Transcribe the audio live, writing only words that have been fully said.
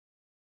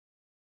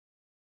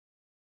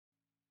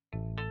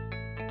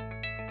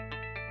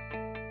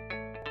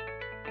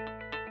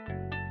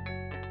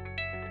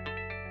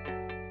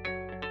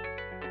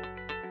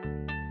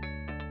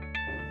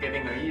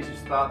getting an easy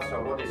start.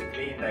 So what is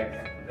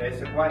Cleantech?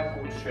 There's a quite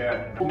good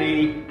share.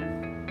 Maybe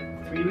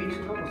 3 weeks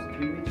ago, was it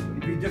 3 weeks?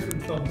 It'd be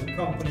different from the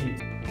company.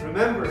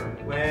 Remember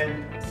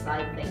when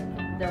I think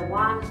the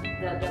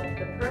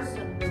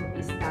person who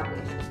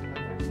established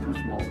too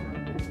small.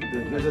 The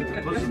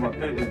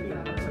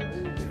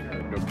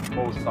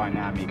most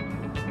dynamic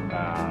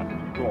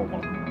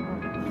global.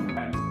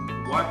 and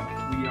what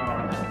we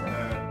are,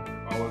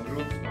 our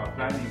groups are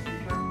planning to.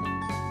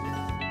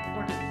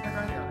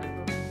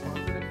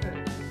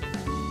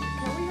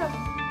 Can we have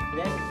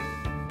then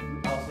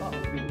I'll start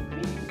with green.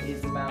 Green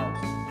is about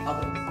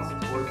others.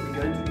 Or if we're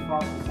going too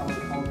fast with some of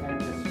the content,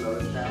 just slow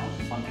it down.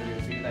 Until you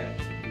see like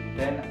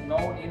then no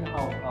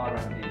in-house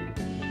R&D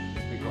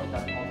because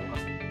that also.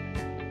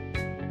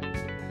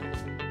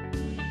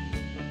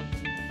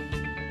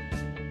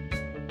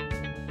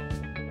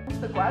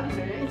的管理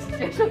人员一起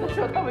接受的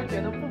时候，他们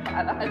觉得不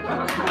买了，还是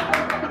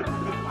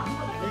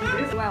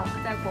此外，我们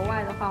在国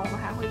外的话，我们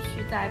还会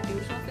去在比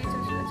如说非正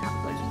式的场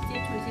合去接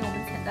触一些我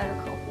们潜在的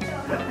客户。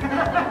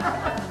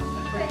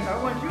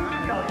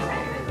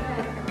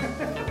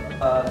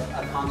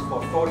Accounts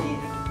for 40,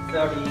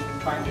 30,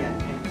 20,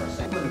 and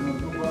 10%. 为什么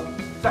如何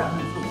战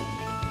胜自我？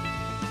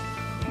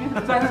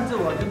战胜自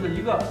我就是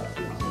一个。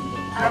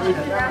是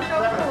让收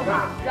入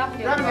嘛，让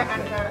别人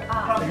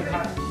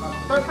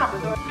都差不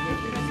多。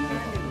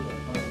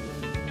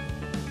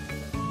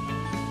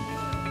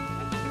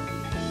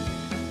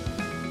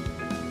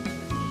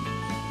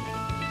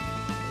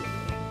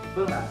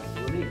芬兰国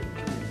内，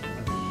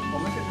我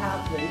们是它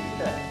唯一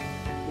的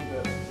这个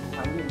环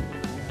境。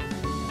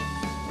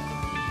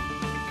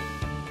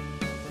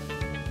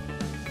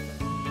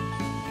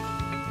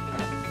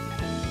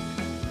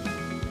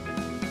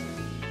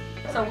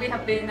So we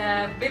have been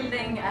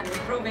building and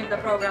improving the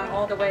program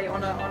all the way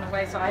on a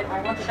way. So I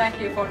want to thank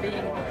you for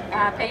being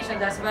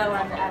patient as well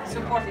and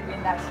supportive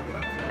in that.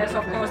 There's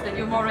of course the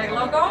Umore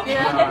logo.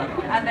 Yeah.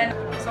 And then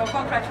so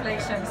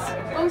congratulations.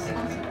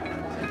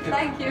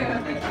 Thank you.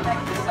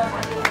 Thank you so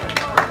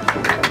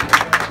much.